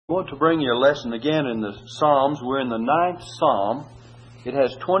I want to bring you a lesson again in the Psalms. We're in the 9th Psalm. It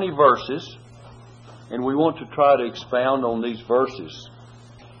has 20 verses, and we want to try to expound on these verses.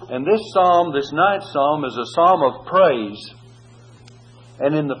 And this Psalm, this 9th Psalm, is a psalm of praise.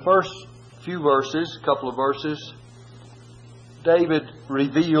 And in the first few verses, a couple of verses, David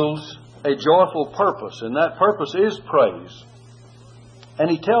reveals a joyful purpose, and that purpose is praise. And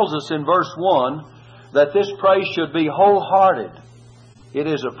he tells us in verse 1 that this praise should be wholehearted. It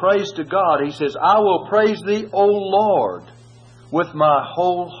is a praise to God. He says, I will praise Thee, O Lord, with my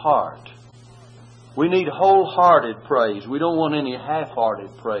whole heart. We need wholehearted praise. We don't want any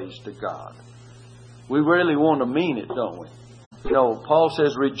half-hearted praise to God. We really want to mean it, don't we? You know, Paul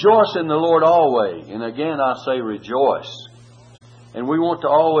says, rejoice in the Lord always. And again, I say rejoice. And we want to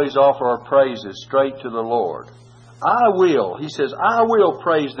always offer our praises straight to the Lord. He says, I will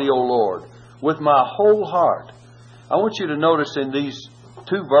praise Thee, O Lord, with my whole heart. I want you to notice in these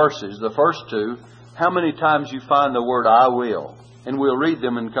two verses, the first two, how many times you find the word I will. And we'll read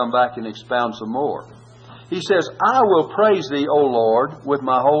them and come back and expound some more. He says, I will praise Thee, O Lord, with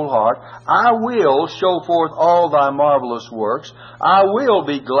my whole heart. I will show forth all Thy marvelous works. I will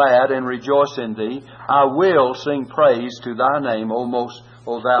be glad and rejoice in Thee. I will sing praise to Thy name, O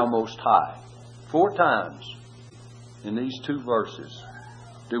Thou Most High. 4 times in these two verses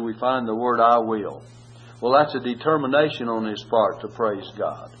do we find the word I will. Well, that's a determination on His part to praise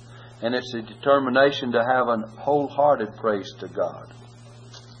God. And it's a determination to have a wholehearted praise to God.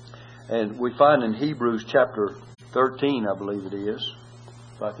 And we find in Hebrews chapter 13, I believe it is,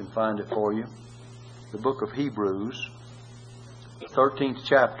 if I can find it for you, the book of Hebrews, 13th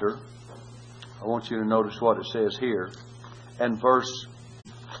chapter. I want you to notice what it says here. And verse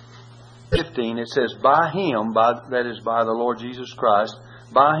 15, it says, by Him, that is by the Lord Jesus Christ,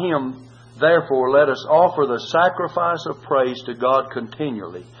 by Him, therefore, let us offer the sacrifice of praise to God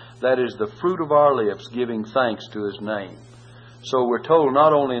continually. That is the fruit of our lips, giving thanks to His name. So we're told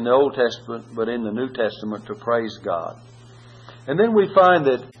not only in the Old Testament, but in the New Testament to praise God. And then we find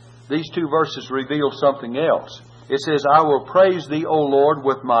that these two verses reveal something else. It says, I will praise Thee, O Lord,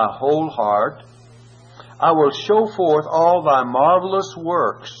 with my whole heart. I will show forth all Thy marvelous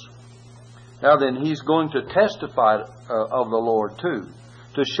works. Now then, he's going to testify of the Lord too,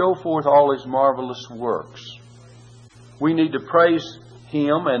 to show forth all His marvelous works. We need to praise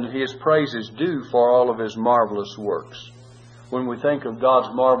Him, and His praise is due for all of His marvelous works. When we think of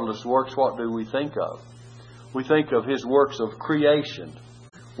God's marvelous works, what do we think of? We think of His works of creation.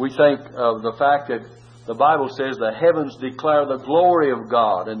 We think of the fact that the Bible says the heavens declare the glory of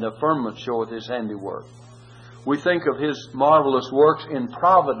God, and the firmament showeth His handiwork. We think of His marvelous works in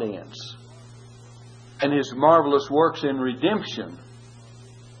providence, and His marvelous works in redemption.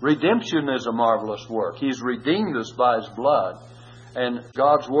 Redemption is a marvelous work. He's redeemed us by His blood. And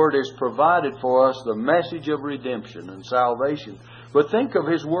God's Word has provided for us the message of redemption and salvation. But think of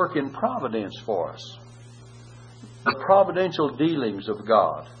His work in providence for us. The providential dealings of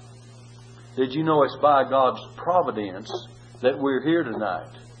God. Did you know it's by God's providence that we're here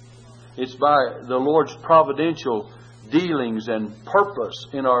tonight? It's by the Lord's providential dealings and purpose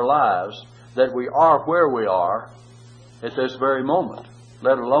in our lives that we are where we are at this very moment.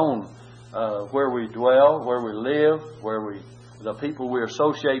 Let alone where we dwell, where we live, the people we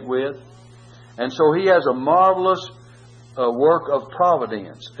associate with. And so He has a marvelous work of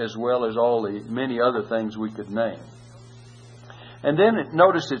providence, as well as all the many other things we could name. And then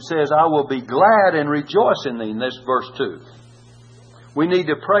notice it says, I will be glad and rejoice in Thee, in this verse 2. We need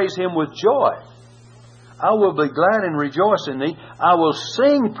to praise Him with joy. I will be glad and rejoice in Thee. I will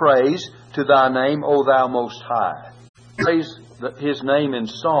sing praise to Thy name, O Thou Most High. Praise His name in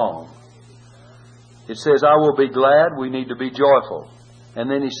song. It says, I will be glad. We need to be joyful. And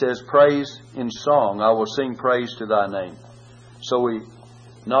then He says, praise in song. I will sing praise to Thy name. So we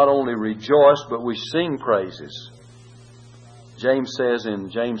not only rejoice, but we sing praises. James says in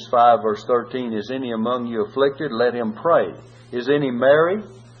James 5 verse 13, is any among you afflicted? Let him pray. Is any merry?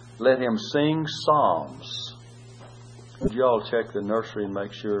 Let him sing psalms. Would you all check the nursery and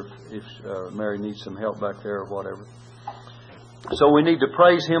make sure if Mary needs some help back there or whatever? So we need to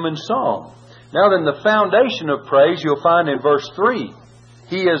praise Him in song. Now then, the foundation of praise you'll find in verse 3.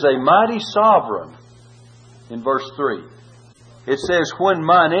 He is a mighty sovereign. In verse 3. It says, when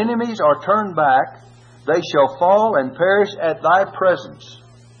mine enemies are turned back, they shall fall and perish at Thy presence.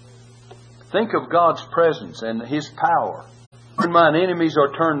 Think of God's presence and His power. When mine enemies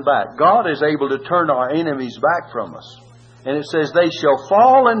are turned back. God is able to turn our enemies back from us. And it says, they shall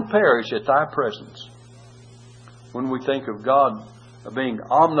fall and perish at Thy presence. When we think of God being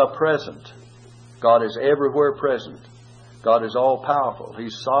omnipresent, God is everywhere present. God is all powerful.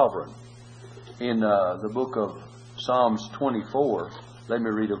 He's sovereign. In the book of Psalms 24, let me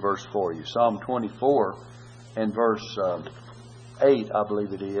read a verse for you. Psalm 24 and verse 8, I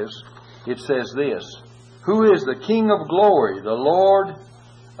believe it is. It says this: Who is the King of glory? The Lord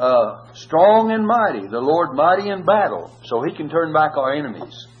strong and mighty. The Lord mighty in battle. So He can turn back our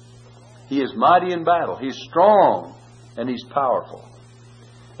enemies. He is mighty in battle. He's strong and He's powerful.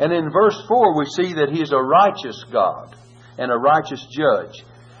 And in verse 4 we see that He is a righteous God and a righteous judge.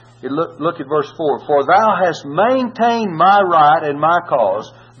 Look at verse 4. For Thou hast maintained my right and my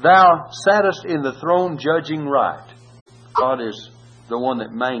cause. Thou sattest in the throne judging right. God is the one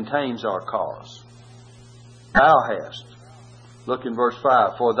that maintains our cause. Thou hast. Look in verse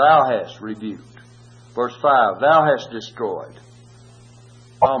 5. For Thou hast rebuked. Verse 5. Thou hast destroyed.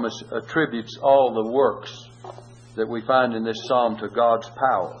 The psalmist attributes all the works that we find in this psalm to God's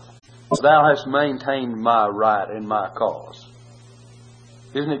power. Thou hast maintained my right and my cause.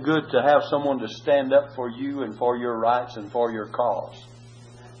 Isn't it good to have someone to stand up for you and for your rights and for your cause?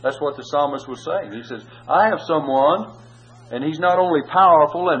 That's what the psalmist was saying. He says, I have someone, and he's not only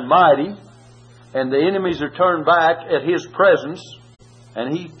powerful and mighty, and the enemies are turned back at His presence,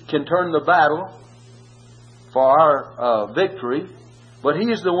 and He can turn the battle for our victory, but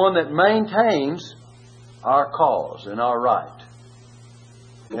He is the one that maintains our cause and our right.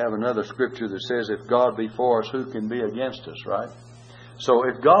 We have another scripture that says, if God be for us, who can be against us, right? So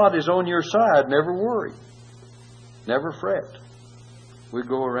if God is on your side, never worry. Never fret. We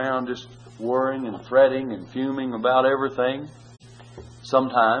go around just worrying and fretting and fuming about everything.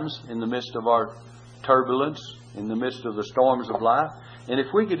 Sometimes in the midst of our turbulence, in the midst of the storms of life. And if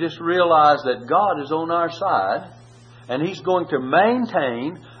we could just realize that God is on our side and He's going to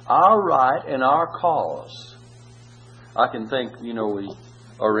maintain our right and our cause. I can think, we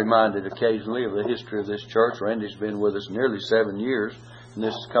are reminded occasionally of the history of this church. Randy's been with us nearly 7 years. And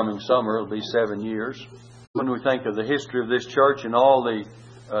this coming summer it'll be 7 years. When we think of the history of this church and all the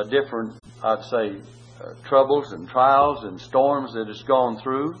different, troubles and trials and storms that it's gone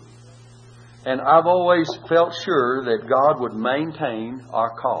through, and I've always felt sure that God would maintain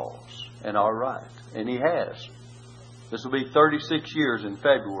our cause and our right. And He has. This will be 36 years in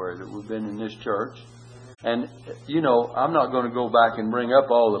February that we've been in this church. And, I'm not going to go back and bring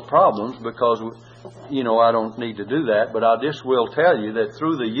up all the problems because, I don't need to do that. But I just will tell you that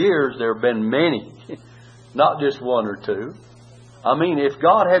through the years there have been many, not just one or two. I mean, if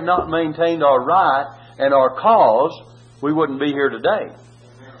God had not maintained our right and our cause, we wouldn't be here today.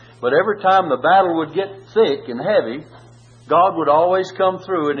 But every time the battle would get thick and heavy, God would always come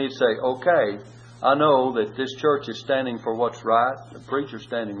through and He'd say, okay, I know that this church is standing for what's right. The preacher's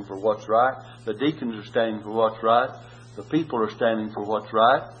standing for what's right. The deacons are standing for what's right. The people are standing for what's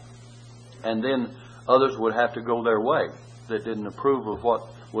right. And then others would have to go their way that didn't approve of what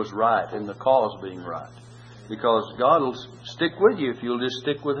was right and the cause being right. Because God will stick with you if you'll just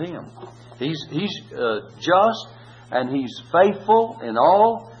stick with Him. He's just and He's faithful in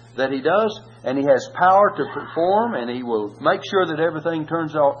all that He does. And He has power to perform, and He will make sure that everything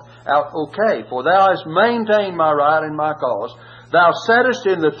turns out okay. For Thou hast maintained my right and my cause. Thou sattest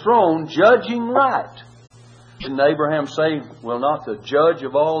in the throne judging right. Didn't Abraham say, will not the judge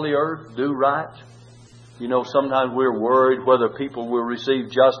of all the earth do right? Sometimes we're worried whether people will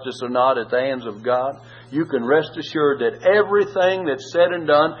receive justice or not at the hands of God. You can rest assured that everything that's said and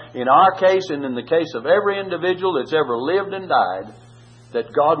done, in our case and in the case of every individual that's ever lived and died,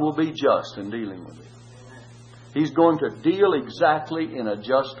 that God will be just in dealing with it. He's going to deal exactly in a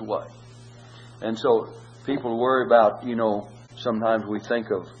just way. And so people worry about, sometimes we think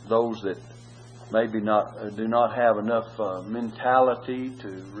of those that maybe do not have enough mentality to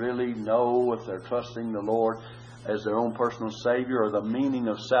really know if they're trusting the Lord as their own personal Savior or the meaning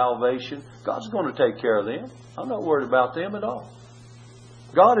of salvation. God's going to take care of them. I'm not worried about them at all.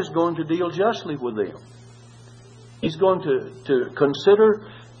 God is going to deal justly with them. He's going to consider,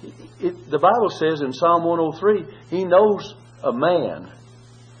 the Bible says in Psalm 103, He knows a man,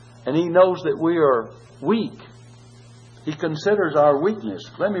 and He knows that we are weak. He considers our weakness.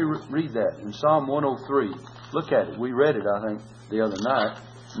 Let me read that in Psalm 103. Look at it. We read it, I think, the other night.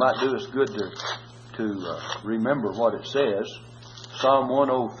 Might do us good to remember what it says. Psalm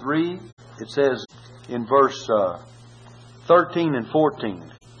 103, it says in verse 13 and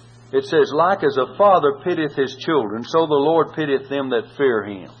 14. It says, like as a father pitieth his children, so the Lord pitieth them that fear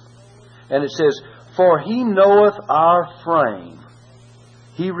Him. And it says, for He knoweth our frame.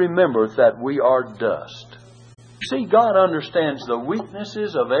 He remembereth that we are dust. See, God understands the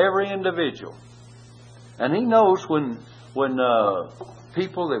weaknesses of every individual. And He knows when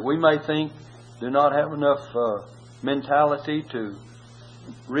people that we may think do not have enough mentality to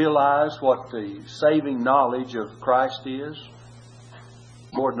realize what the saving knowledge of Christ is?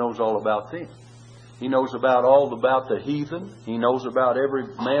 The Lord knows all about them. He knows all about the heathen. He knows about every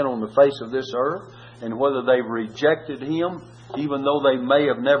man on the face of this earth, and whether they've rejected Him, even though they may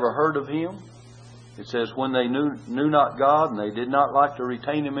have never heard of Him. It says, when they knew not God and they did not like to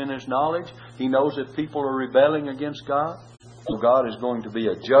retain Him in His knowledge, He knows that people are rebelling against God. So God is going to be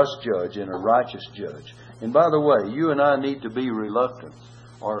a just judge and a righteous judge. And by the way, you and I need to be reluctant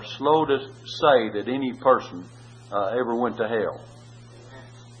or slow to say that any person ever went to hell.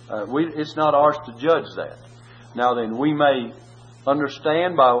 It's not ours to judge that. Now then, we may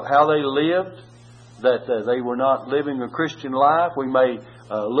understand by how they lived that they were not living a Christian life. We may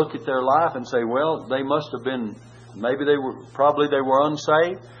look at their life and say, well, they must have been, maybe they were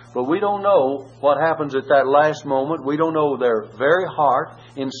unsaved. But we don't know what happens at that last moment. We don't know their very heart.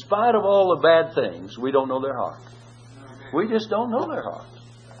 In spite of all the bad things, we don't know their heart. We just don't know their heart.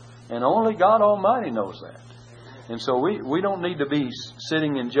 And only God Almighty knows that. And so we don't need to be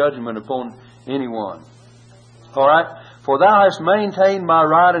sitting in judgment upon anyone. All right? For Thou hast maintained my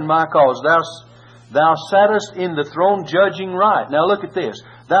right and my cause. Thou sattest in the throne judging right. Now look at this.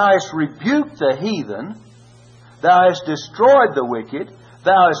 Thou hast rebuked the heathen. Thou hast destroyed the wicked.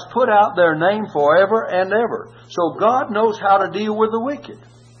 Thou hast put out their name forever and ever. So God knows how to deal with the wicked.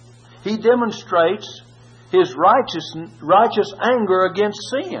 He demonstrates His righteous anger against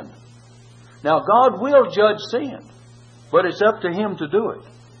sin. Now God will judge sin, but it's up to Him to do it.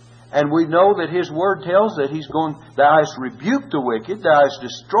 And we know that His Word tells that He's going, Thou hast rebuked the wicked, Thou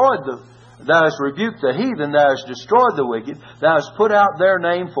hast rebuked the heathen, Thou hast destroyed the wicked, Thou hast put out their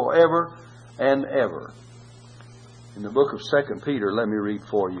name forever and ever. In the book of 2 Peter, let me read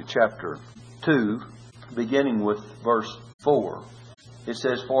for you chapter 2, beginning with verse 4. It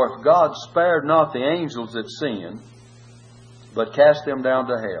says, For if God spared not the angels that sinned, but cast them down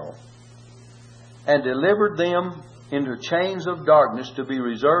to hell, and delivered them into chains of darkness to be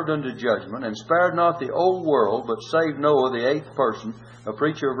reserved unto judgment, and spared not the old world, but saved Noah, the eighth person, a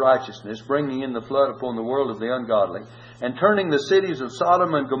preacher of righteousness, bringing in the flood upon the world of the ungodly, and turning the cities of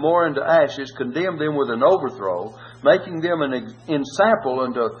Sodom and Gomorrah into ashes, condemned them with an overthrow, making them an ensample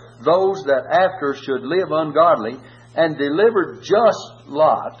unto those that after should live ungodly, and delivered just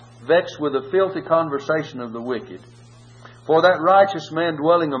Lot, vexed with the filthy conversation of the wicked. For that righteous man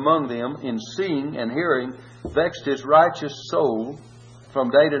dwelling among them, in seeing and hearing, vexed his righteous soul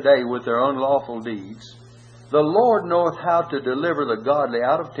from day to day with their unlawful deeds. The Lord knoweth how to deliver the godly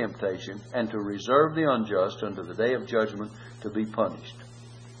out of temptation, and to reserve the unjust unto the day of judgment to be punished.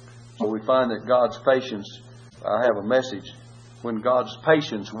 So we find that God's patience, I have a message, when God's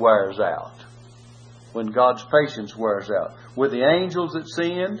patience wears out. When God's patience wears out. With the angels that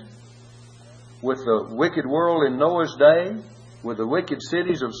sinned, with the wicked world in Noah's day, with the wicked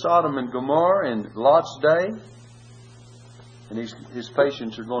cities of Sodom and Gomorrah in Lot's day, and his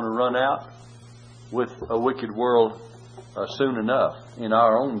patience are going to run out with a wicked world soon enough in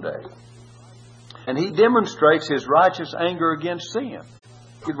our own day. And He demonstrates His righteous anger against sin.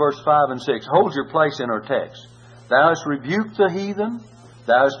 Look at verse 5 and 6. Hold your place in our text. Thou hast rebuked the heathen.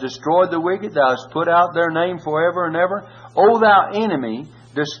 Thou hast destroyed the wicked. Thou hast put out their name forever and ever. O thou enemy,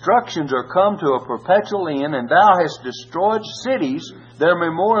 destructions are come to a perpetual end, and thou hast destroyed cities. Their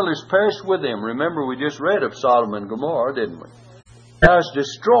memorial is perished with them. Remember, we just read of Sodom and Gomorrah, didn't we? Thou hast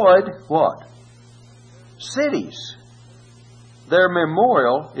destroyed what? Cities. Their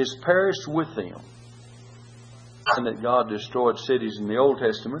memorial is perished with them. And that God destroyed cities in the Old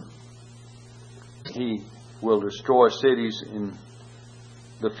Testament, He will destroy cities in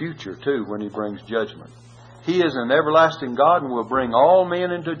the future too when He brings judgment. He is an everlasting God and will bring all men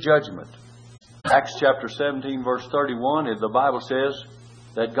into judgment. Acts chapter 17 verse 31, the Bible says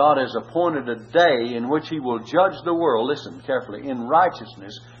that God has appointed a day in which He will judge the world, listen carefully, in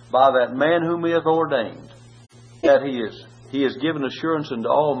righteousness by that man whom He hath ordained. That He has given assurance unto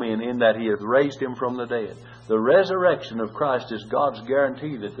all men in that He hath raised Him from the dead. The resurrection of Christ is God's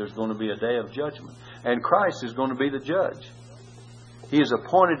guarantee that there's going to be a day of judgment. And Christ is going to be the judge. He has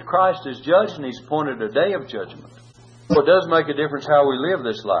appointed Christ as judge, and He's appointed a day of judgment. So it does make a difference how we live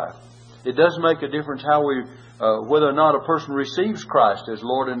this life. It does make a difference how whether or not a person receives Christ as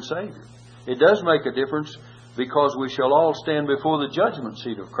Lord and Savior. It does make a difference because we shall all stand before the judgment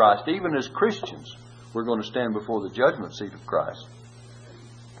seat of Christ. Even as Christians, we're going to stand before the judgment seat of Christ.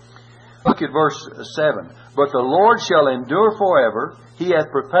 Look at verse 7. But the Lord shall endure forever. He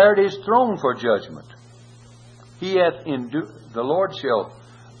hath prepared His throne for judgment. The Lord shall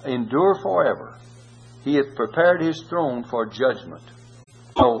endure forever. He hath prepared His throne for judgment.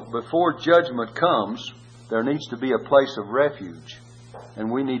 So before judgment comes, there needs to be a place of refuge, and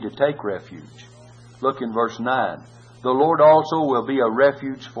we need to take refuge. Look in verse 9. The Lord also will be a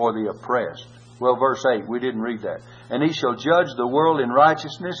refuge for the oppressed. Well, verse 8, we didn't read that. And He shall judge the world in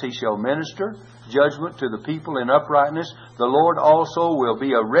righteousness. He shall minister judgment to the people in uprightness. The Lord also will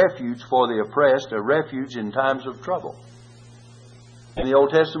be a refuge for the oppressed, a refuge in times of trouble. In the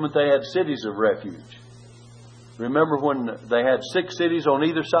Old Testament, they had cities of refuge. Remember when they had 6 cities on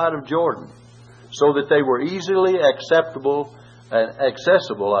either side of Jordan, so that they were easily accessible,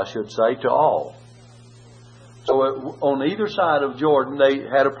 I should say, to all. So on either side of Jordan, they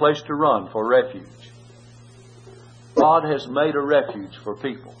had a place to run for refuge. God has made a refuge for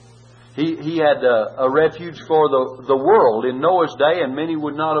people. He had a refuge for the world in Noah's day, and many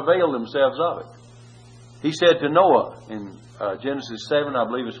would not avail themselves of it. He said to Noah in Genesis 7, I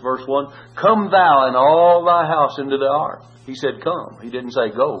believe it's verse 1, "Come thou and all thy house into the ark." He said, "Come." He didn't say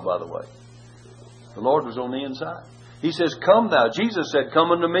go, by the way. The Lord was on the inside. He says, "Come thou." Jesus said,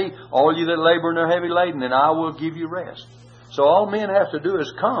 "Come unto me, all you that labor and are heavy laden, and I will give you rest." So all men have to do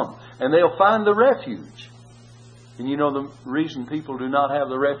is come, and they'll find the refuge. And you know the reason people do not have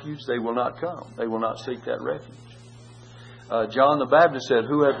the refuge? They will not come. They will not seek that refuge. John the Baptist said,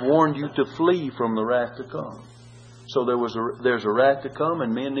 "Who hath warned you to flee from the wrath to come?" So there's a wrath to come,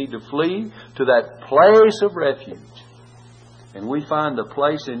 and men need to flee to that place of refuge. And we find the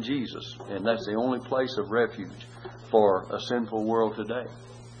place in Jesus, and that's the only place of refuge for a sinful world today.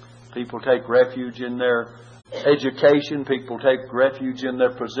 People take refuge in their education. People take refuge in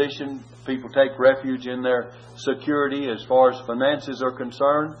their position. People take refuge in their security as far as finances are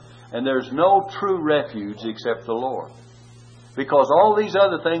concerned. And there's no true refuge except the Lord. Because all these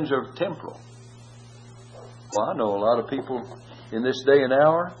other things are temporal. Well, I know a lot of people in this day and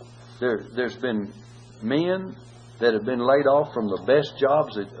hour. There's been men that have been laid off from the best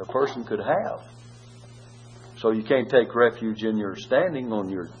jobs that a person could have. So you can't take refuge in your standing on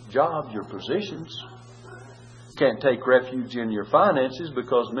your job, your positions. You can't take refuge in your finances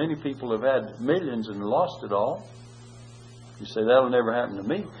because many people have had millions and lost it all. You say, that'll never happen to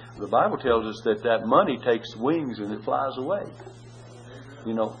me. The Bible tells us that money takes wings and it flies away.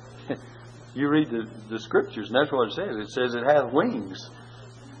 You know, you read the scriptures and that's what it says. It says it has wings.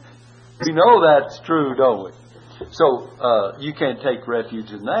 We know that's true, don't we? So you can't take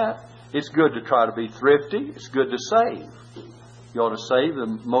refuge in that. It's good to try to be thrifty. It's good to save. You ought to save the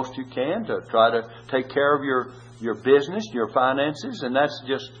most you can to try to take care of your business, your finances, and that's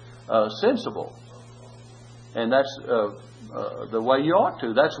just sensible. And that's the way you ought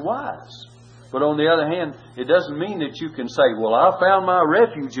to. That's wise. But on the other hand, it doesn't mean that you can say, well, I found my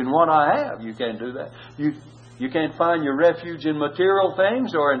refuge in what I have. You can't do that. You can't find your refuge in material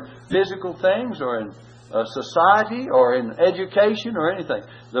things or in physical things or in society or in education or anything.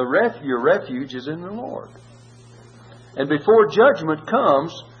 Your refuge is in the Lord. And before judgment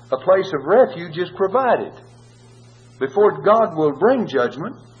comes, a place of refuge is provided. Before God will bring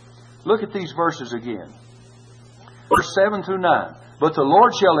judgment, look at these verses again. Verse 7 through 9. But the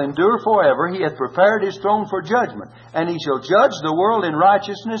Lord shall endure forever. He hath prepared His throne for judgment. And He shall judge the world in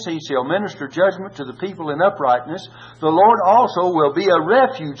righteousness. He shall minister judgment to the people in uprightness. The Lord also will be a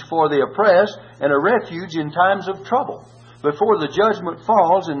refuge for the oppressed and a refuge in times of trouble. Before the judgment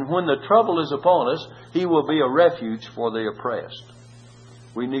falls and when the trouble is upon us, He will be a refuge for the oppressed.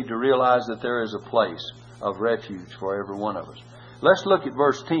 We need to realize that there is a place of refuge for every one of us. Let's look at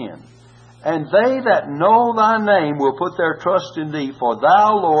verse 10. And they that know Thy name will put their trust in Thee, for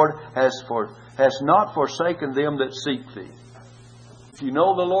Thou, Lord, hast not forsaken them that seek Thee. If you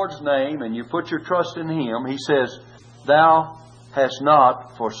know the Lord's name and you put your trust in Him, He says, Thou,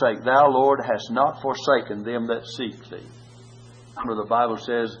 Lord, hast not forsaken them that seek Thee. Remember the Bible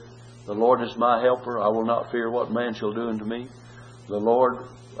says, the Lord is my helper. I will not fear what man shall do unto me. The Lord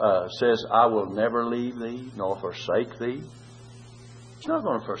says, I will never leave Thee nor forsake Thee. He's not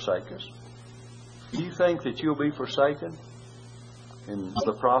going to forsake us. Do you think that you'll be forsaken? In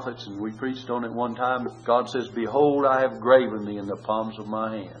the prophets, and we preached on it one time, God says, Behold, I have graven thee in the palms of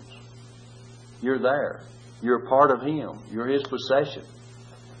my hands. You're there. You're a part of Him. You're His possession.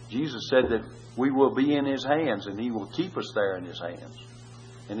 Jesus said that we will be in His hands, and He will keep us there in His hands.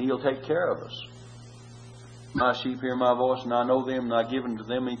 And He'll take care of us. My sheep hear my voice, and I know them, and I give unto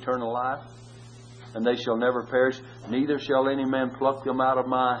them eternal life. And they shall never perish, neither shall any man pluck them out of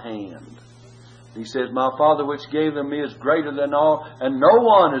my hand. He says, My Father which gave them me is greater than all, and no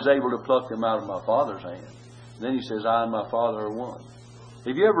one is able to pluck them out of my Father's hand. And then He says, I and my Father are one.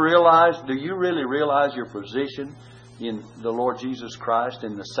 Have you ever realized, do you really realize your position in the Lord Jesus Christ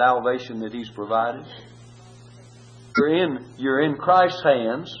and the salvation that He's provided? You're in Christ's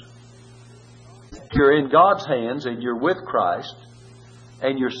hands, You're in God's hands and you're with Christ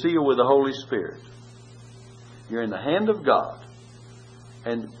and you're sealed with the Holy Spirit. You're in the hand of God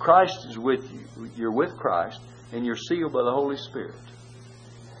and Christ is with you. You're with Christ and you're sealed by the Holy Spirit.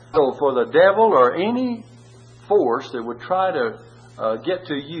 So for the devil or any force that would try to get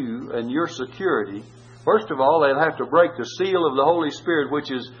to you and your security, first of all, they'll have to break the seal of the Holy Spirit,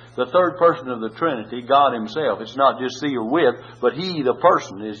 which is the third person of the Trinity, God Himself. It's not just sealed with, but He, the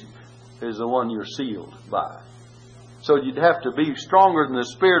person, is the one you're sealed by. So you'd have to be stronger than the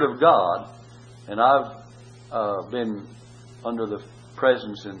Spirit of God. And I've been under the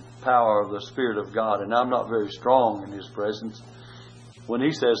presence and power of the Spirit of God, and I'm not very strong in His presence. When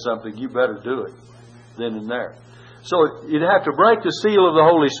He says something, you better do it then and there. So you'd have to break the seal of the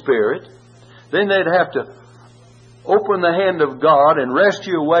Holy Spirit. Then they'd have to open the hand of God and wrest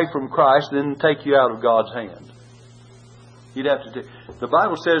you away from Christ, and then take you out of God's hand. You'd have to. The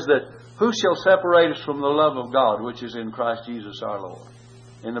Bible says that who shall separate us from the love of God, which is in Christ Jesus our Lord?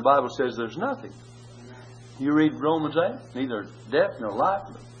 And the Bible says there's nothing. You read Romans 8, neither death nor life,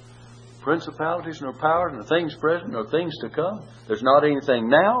 nor principalities nor powers, nor things present nor things to come. There's not anything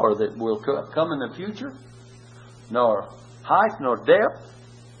now or that will come in the future, nor height nor depth,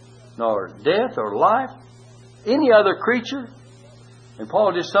 nor death or life, any other creature. And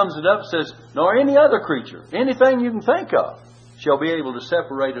Paul just sums it up and says, nor any other creature, anything you can think of, shall be able to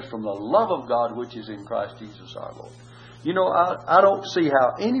separate us from the love of God which is in Christ Jesus our Lord. You know, I don't see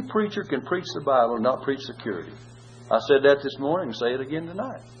how any preacher can preach the Bible and not preach security. I said that this morning and say it again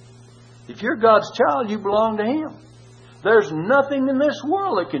tonight. If you're God's child, you belong to Him. There's nothing in this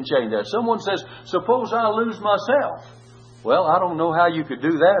world that can change that. Someone says, suppose I lose myself. Well, I don't know how you could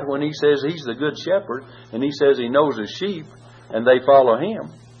do that when He says He's the good shepherd and He says He knows His sheep and they follow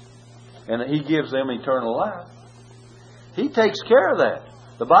Him and He gives them eternal life. He takes care of that.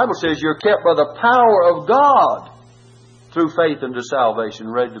 The Bible says you're kept by the power of God through faith unto salvation,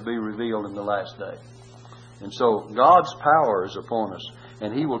 ready to be revealed in the last day. And so God's power is upon us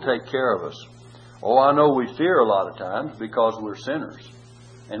and He will take care of us. Oh, I know we fear a lot of times because we're sinners.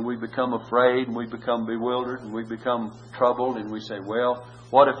 And we become afraid, and we become bewildered, and we become troubled, and we say, well,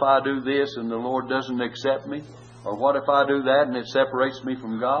 what if I do this and the Lord doesn't accept me? Or what if I do that and it separates me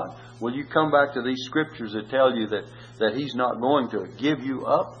from God? Well, you come back to these scriptures that tell you that He's not going to give you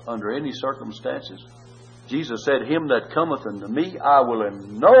up under any circumstances. Jesus said, him that cometh unto me, I will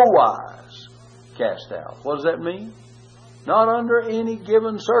in no wise cast out. What does that mean? Not under any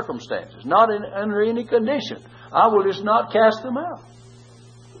given circumstances, not under any condition. I will just not cast them out.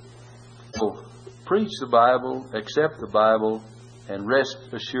 So, preach the Bible, accept the Bible, and rest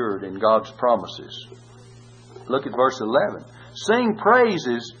assured in God's promises. Look at verse 11. Sing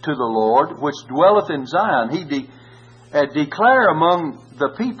praises to the Lord, which dwelleth in Zion. He declare among the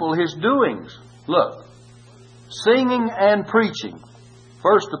people His doings. Look, singing and preaching.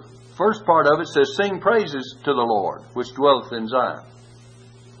 The first part of it says, sing praises to the Lord, which dwelleth in Zion.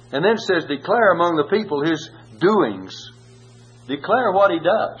 And then it says, declare among the people His doings. Declare what He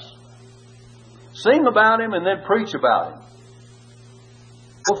does. Sing about Him and then preach about Him.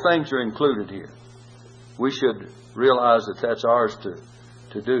 Both things are included here. We should realize that that's ours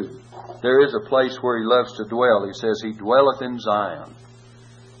to do. There is a place where He loves to dwell. He says He dwelleth in Zion.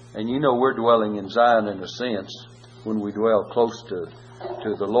 And you know we're dwelling in Zion in a sense when we dwell close to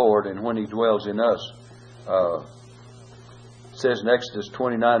the Lord and when He dwells in us. It says in Exodus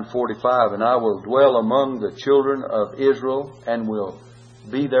 29:45, and I will dwell among the children of Israel and will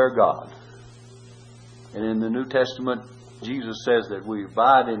be their God. And in the New Testament, Jesus says that we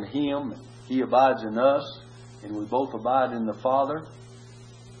abide in Him, He abides in us, and we both abide in the Father.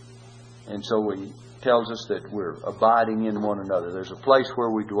 And so He tells us that we're abiding in one another. There's a place where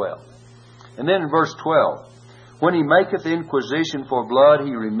we dwell. And then in verse 12, when He maketh inquisition for blood,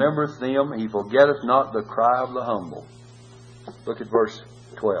 He remembereth them, He forgetteth not the cry of the humble. Look at verse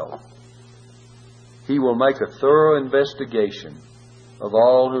 12. He will make a thorough investigation of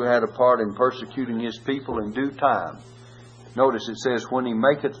all who had a part in persecuting His people in due time. Notice it says, when He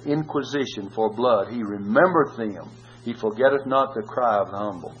maketh inquisition for blood, He remembereth them. He forgetteth not the cry of the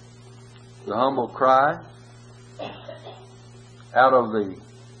humble. The humble cry out of the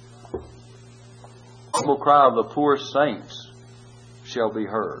humble cry of the poor saints shall be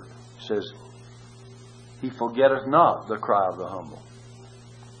heard. It says, He forgetteth not the cry of the humble.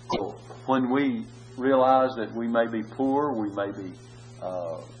 So when we realize that we may be poor, we may be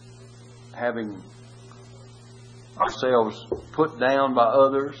having ourselves put down by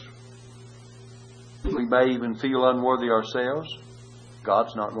others, we may even feel unworthy ourselves,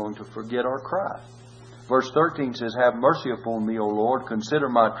 God's not going to forget our cry. Verse 13 says, Have mercy upon me, O Lord. Consider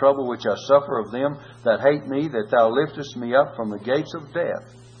my trouble which I suffer of them that hate me, that thou liftest me up from the gates of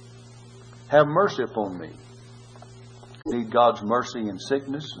death. Have mercy upon me. We need God's mercy in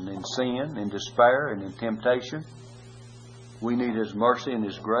sickness and in sin, in despair and in temptation. We need His mercy and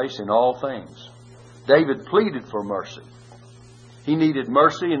His grace in all things. David pleaded for mercy. He needed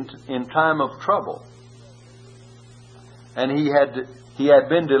mercy in time of trouble. And he had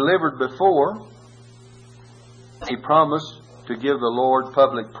been delivered before. He promised to give the Lord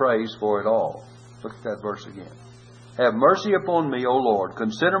public praise for it all. Look at that verse again. Have mercy upon me, O Lord.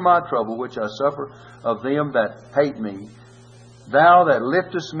 Consider my trouble which I suffer of them that hate me. Thou that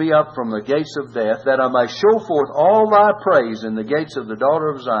liftest me up from the gates of death, that I may show forth all Thy praise in the gates of the daughter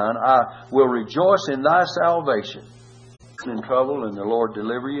of Zion. I will rejoice in Thy salvation. In trouble, and the Lord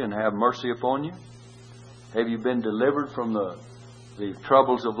deliver you and have mercy upon you? Have you been delivered from the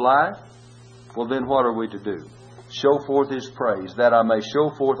troubles of life? Well, then what are we to do? Show forth His praise, that I may show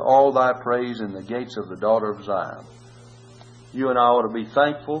forth all Thy praise in the gates of the daughter of Zion. You and I ought to be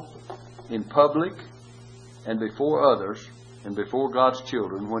thankful in public and before others and before God's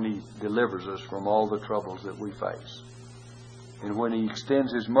children when He delivers us from all the troubles that we face and when He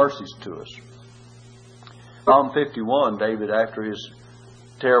extends His mercies to us. Psalm 51, David, after his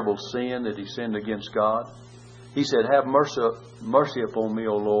terrible sin that he sinned against God, he said, Have mercy upon me,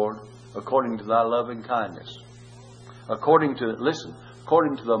 O Lord, according to Thy loving kindness. According to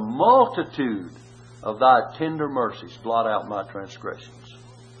the multitude of Thy tender mercies, blot out my transgressions.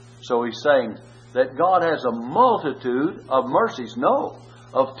 So he's saying that God has a multitude of mercies. No,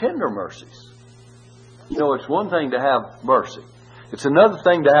 of tender mercies. You know, it's one thing to have mercy. It's another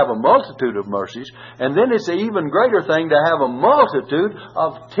thing to have a multitude of mercies. And then it's an even greater thing to have a multitude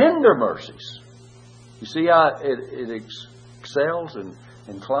of tender mercies. You see how it excels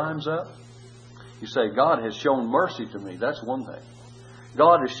and climbs up? You say, God has shown mercy to me. That's one thing.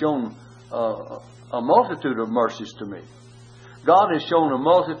 God has shown a multitude of mercies to me. God has shown a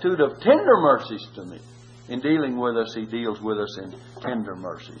multitude of tender mercies to me. In dealing with us, He deals with us in tender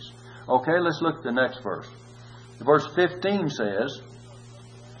mercies. Okay, let's look at the next verse. Verse 15 says,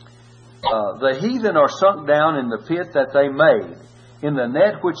 The heathen are sunk down in the pit that they made. In the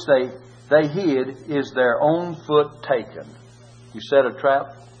net which they hid is their own foot taken. You set a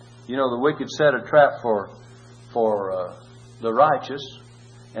trap. You know, the wicked set a trap for the righteous,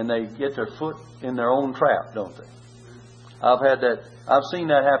 and they get their foot in their own trap, don't they? I've seen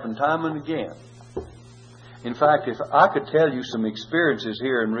that happen time and again. In fact, if I could tell you some experiences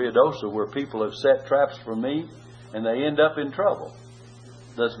here in Ruidoso where people have set traps for me and they end up in trouble.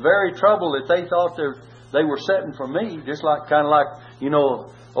 This very trouble that they thought they were setting for me, just like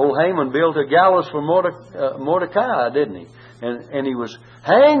old Haman built a gallows for Mordecai, didn't he? And he was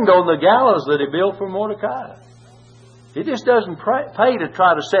hanged on the gallows that he built for Mordecai. It just doesn't pay to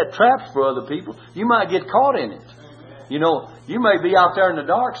try to set traps for other people. You might get caught in it. You know, you may be out there in the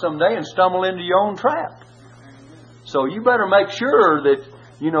dark someday and stumble into your own trap. So you better make sure that,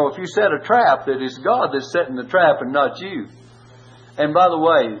 if you set a trap, that it's God that's setting the trap and not you. And by the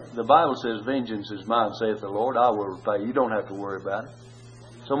way, the Bible says, Vengeance is mine, saith the Lord. I will repay. You don't have to worry about it.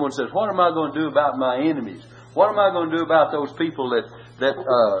 Someone says, what am I going to do about my enemies? What am I going to do about those people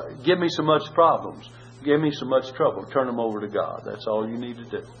that give me so much problems, give me so much trouble? Turn them over to God. That's all you need to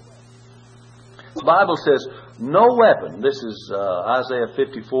do. The Bible says, no weapon, this is Isaiah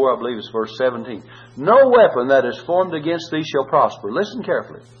 54, I believe it's verse 17. No weapon that is formed against thee shall prosper. Listen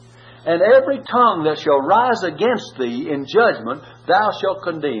carefully. And every tongue that shall rise against thee in judgment, thou shalt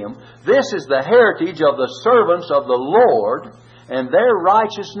condemn. This is the heritage of the servants of the Lord, and their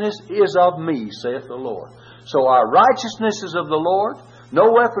righteousness is of me, saith the Lord. So our righteousness is of the Lord.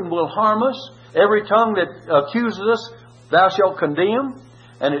 No weapon will harm us. Every tongue that accuses us, thou shalt condemn.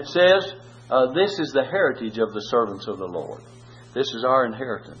 And it says, this is the heritage of the servants of the Lord. This is our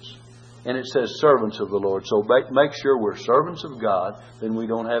inheritance. And it says servants of the Lord. So make sure we're servants of God, then we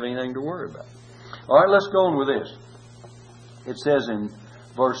don't have anything to worry about. All right, let's go on with this. It says in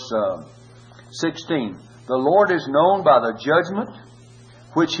verse 16, The Lord is known by the judgment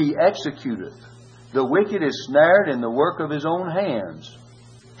which He executeth. The wicked is snared in the work of his own hands.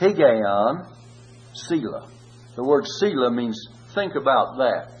 Higgaion, Selah. The word Selah means think about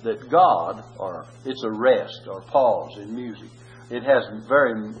that God, or it's a rest or pause in music. It has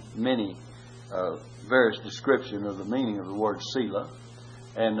very many various descriptions of the meaning of the word Selah.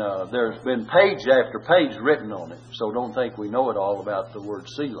 And there's been page after page written on it. So don't think we know it all about the word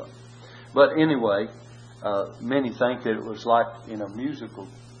Selah. But anyway, many think that it was like in a musical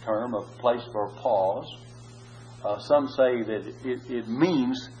term, a place for pause. Some say that it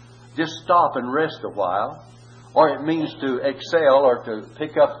means just stop and rest a while, or it means to excel or to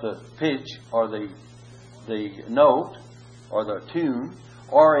pick up the pitch or the note or the tune,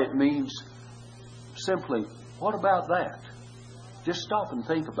 or it means simply, what about that? Just stop and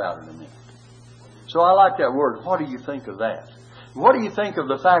think about it a minute. So I like that word. What do you think of that? What do you think of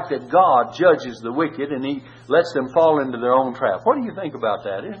the fact that God judges the wicked and He lets them fall into their own trap? What do you think about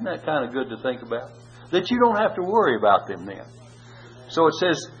that? Isn't that kind of good to think about? That you don't have to worry about them then. So it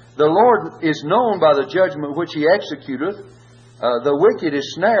says, the Lord is known by the judgment which He executeth. The wicked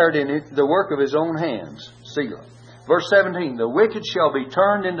is snared in the work of his own hands. Selah. Verse 17, the wicked shall be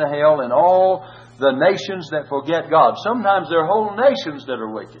turned into hell, and all the nations that forget God. Sometimes there are whole nations that are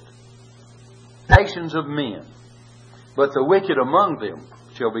wicked. Nations of men. But the wicked among them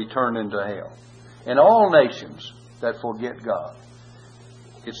shall be turned into hell. And all nations that forget God.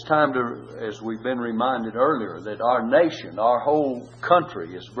 It's time to, as we've been reminded earlier, that our nation, our whole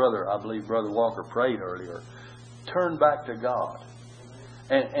country, as I believe Brother Walker prayed earlier, turn back to God.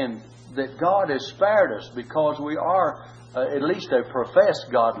 And that God has spared us because we are at least a professed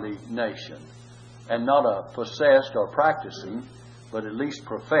godly nation. And not a possessed or practicing, but at least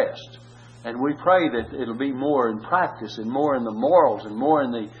professed. And we pray that it'll be more in practice and more in the morals and more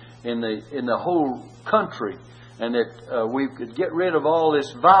in the whole country. And that we could get rid of all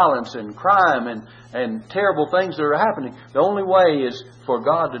this violence and crime and terrible things that are happening. The only way is for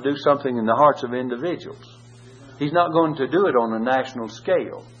God to do something in the hearts of individuals. He's not going to do it on a national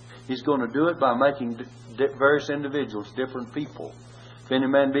scale. He's going to do it by making various individuals different people. If any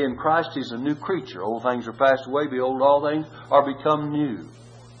man be in Christ, he's a new creature. Old things are passed away. Behold, all things are become new.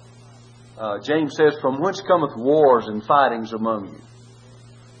 James says, from whence cometh wars and fightings among you?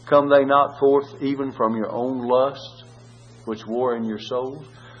 Come they not forth even from your own lusts, which war in your souls?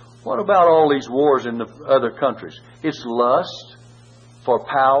 What about all these wars in the other countries? It's lust for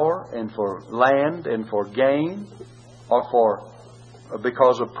power and for land and for gain, or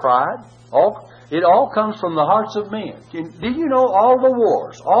because of pride. It all comes from the hearts of men. Do you know all the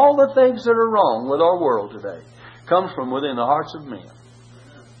wars, all the things that are wrong with our world today, comes from within the hearts of men?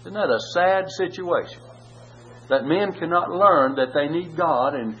 Isn't that a sad situation? That men cannot learn that they need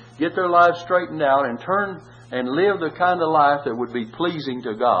God and get their lives straightened out and turn and live the kind of life that would be pleasing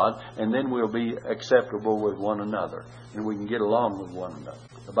to God, and then we'll be acceptable with one another and we can get along with one another.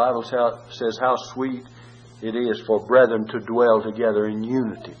 The Bible says how sweet it is for brethren to dwell together in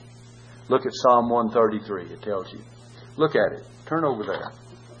unity. Look at Psalm 133, it tells you. Look at it. Turn over there.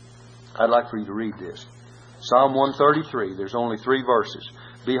 I'd like for you to read this. Psalm 133, there's only 3 verses.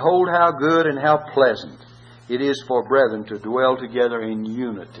 Behold how good and how pleasant it is for brethren to dwell together in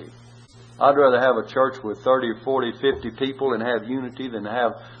unity. I'd rather have a church with 30 or 40, 50 people and have unity than to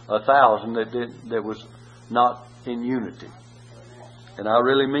have 1,000 that was not in unity. And I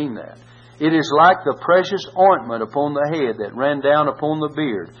really mean that. It is like the precious ointment upon the head that ran down upon the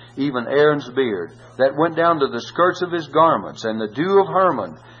beard, even Aaron's beard, that went down to the skirts of his garments, and the dew of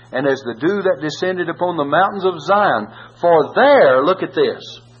Hermon, and as the dew that descended upon the mountains of Zion. For there, look at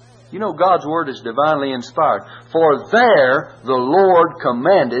this. You know God's Word is divinely inspired. For there the Lord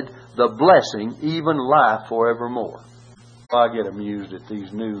commanded the blessing, even life forevermore. I get amused at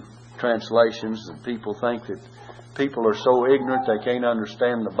these new translations that people think that people are so ignorant they can't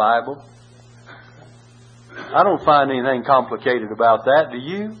understand the Bible. I don't find anything complicated about that, do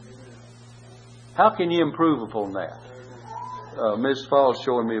you? How can you improve upon that? Ms. Falls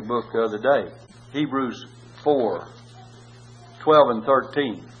showing me a book the other day. Hebrews 4, 12 and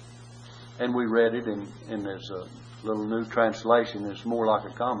 13. And we read it, and there's a little new translation. It's more like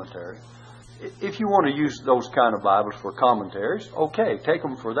a commentary. If you want to use those kind of Bibles for commentaries, okay, take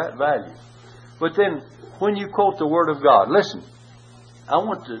them for that value. But then, when you quote the Word of God, listen, I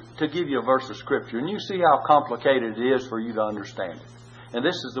want to give you a verse of Scripture, and you see how complicated it is for you to understand it. And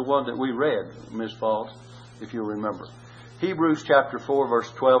this is the one that we read, Ms. Falls, if you'll remember. Hebrews chapter 4,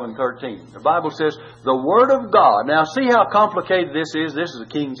 verse 12 and 13. The Bible says, the Word of God. Now, see how complicated this is? This is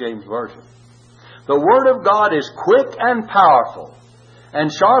the King James Version. The Word of God is quick and powerful,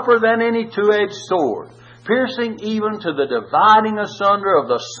 and sharper than any two-edged sword, piercing even to the dividing asunder of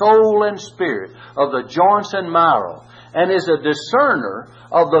the soul and spirit, of the joints and marrow, and is a discerner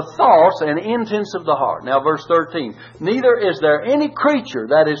of the thoughts and intents of the heart. Now, verse 13. Neither is there any creature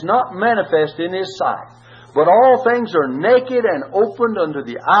that is not manifest in His sight, but all things are naked and opened unto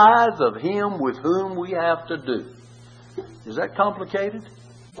the eyes of Him with whom we have to do. Is that complicated?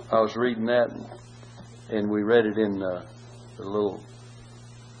 I was reading that, and we read it in the little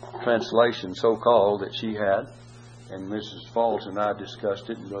translation, so-called, that she had. And Mrs. Falls and I discussed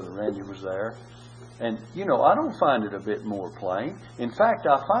it, and Brother Randy was there. And, I don't find it a bit more plain. In fact,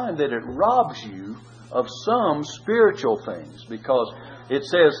 I find that it robs you of some spiritual things, because it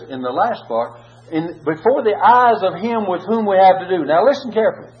says in the last part, before the eyes of Him with whom we have to do. Now listen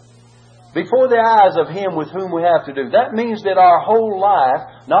carefully. Before the eyes of Him with whom we have to do. That means that our whole life,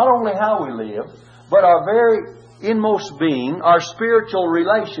 not only how we live, but our very inmost being, our spiritual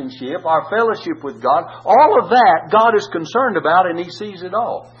relationship, our fellowship with God, all of that God is concerned about, and He sees it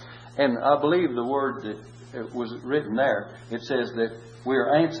all. And I believe the word that was written there, it says that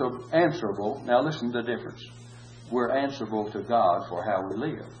we're answerable. Now listen to the difference. We're answerable to God for how we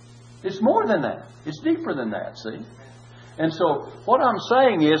live. It's more than that. It's deeper than that, see? And so what I'm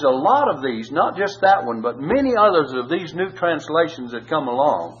saying is a lot of these, not just that one, but many others of these new translations that come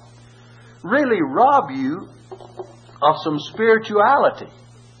along, really rob you of some spirituality.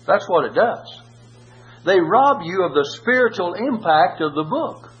 That's what it does. They rob you of the spiritual impact of the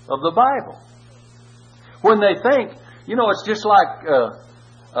book, of the Bible. When they think, it's just like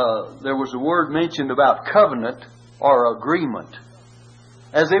there was a word mentioned about covenant or agreement.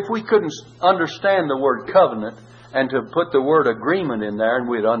 As if we couldn't understand the word covenant and to put the word agreement in there and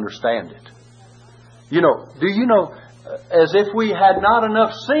we'd understand it. As if we had not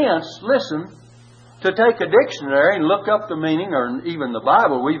enough sense, listen, to take a dictionary and look up the meaning, or even the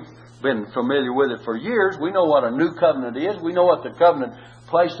Bible. We've been familiar with it for years. We know what a new covenant is. We know what the covenant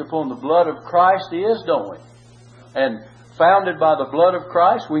placed upon the blood of Christ is, don't we? And founded by the blood of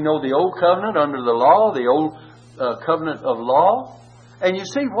Christ, we know the old covenant under the law, the old covenant of law. And you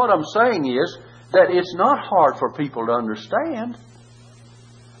see, what I'm saying is that it's not hard for people to understand.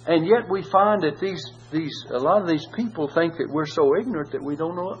 And yet we find that a lot of these people think that we're so ignorant that we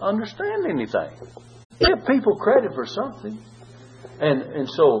don't understand anything. Give people credit for something. And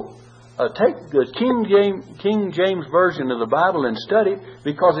so take the King James Version of the Bible and study it,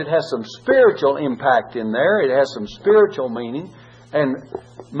 because it has some spiritual impact in there. It has some spiritual meaning. And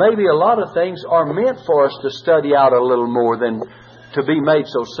maybe a lot of things are meant for us to study out a little more than to be made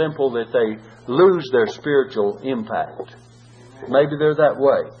so simple that they lose their spiritual impact. Maybe they're that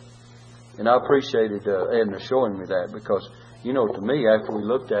way. And I appreciated Edna showing me that, because, to me, after we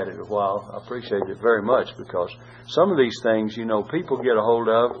looked at it a while, I appreciated it very much, because some of these things, people get a hold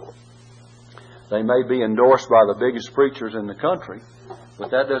of. They may be endorsed by the biggest preachers in the country,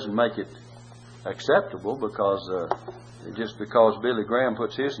 but that doesn't make it acceptable, because just because Billy Graham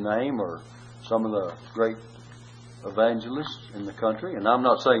puts his name, or some of the great evangelists in the country, and I'm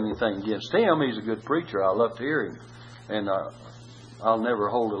not saying anything against him. He's a good preacher. I love to hear him, and I'll never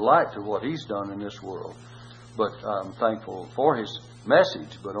hold a light to what he's done in this world, but I'm thankful for his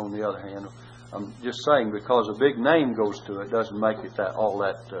message. But on the other hand, I'm just saying, because a big name goes to it doesn't make it all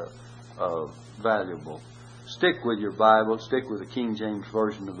that valuable. Stick with your Bible. Stick with the King James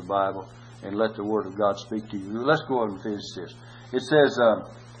Version of the Bible, and let the Word of God speak to you. Let's go on and finish this. It says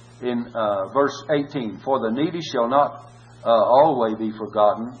in verse 18, "For the needy shall not always be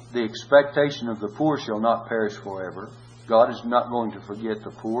forgotten. The expectation of the poor shall not perish forever." God is not going to forget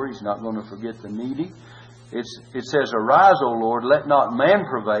the poor. He's not going to forget the needy. It says, "Arise, O Lord, let not man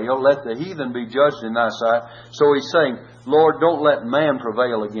prevail. Let the heathen be judged in thy sight." So he's saying, Lord, don't let man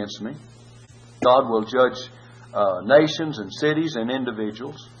prevail against me. God will judge nations and cities and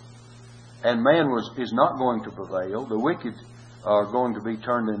individuals. And man is not going to prevail. The wicked are going to be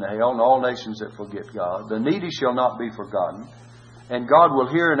turned into hell, and all nations that forget God. The needy shall not be forgotten. And God will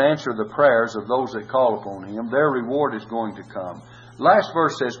hear and answer the prayers of those that call upon Him. Their reward is going to come. Last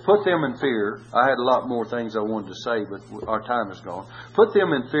verse says, "Put them in fear." I had a lot more things I wanted to say, but our time is gone. "Put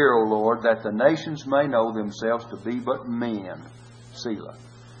them in fear, O Lord, that the nations may know themselves to be but men." Selah.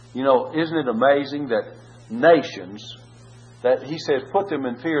 Isn't it amazing that nations, that He says, put them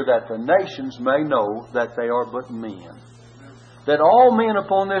in fear that the nations may know that they are but men. That all men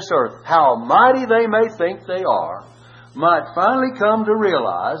upon this earth, how mighty they may think they are, might finally come to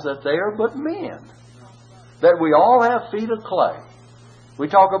realize that they are but men. That we all have feet of clay. We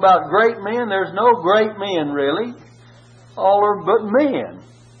talk about great men. There's no great men, really. All are but men.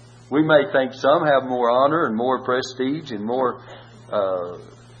 We may think some have more honor and more prestige and more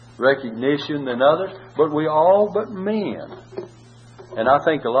recognition than others, but we all but men. And I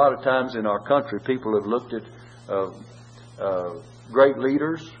think a lot of times in our country, people have looked at great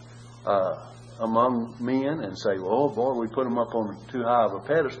leaders among men and say, "Oh boy, we put them up on too high of a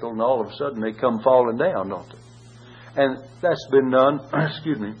pedestal," and all of a sudden they come falling down, don't they? And that's been done,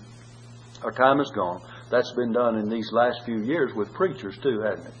 excuse me, our time is gone. That's been done in these last few years with preachers too,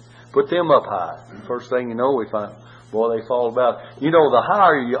 hasn't it? Put them up high. And first thing you know, we find, boy, they fall about. The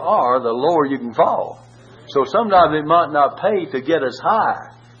higher you are, the lower you can fall. So sometimes it might not pay to get as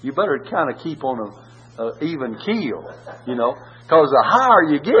high. You better kind of keep on even keel, because the higher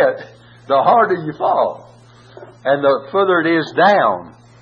you get, the harder you fall, and the further it is down.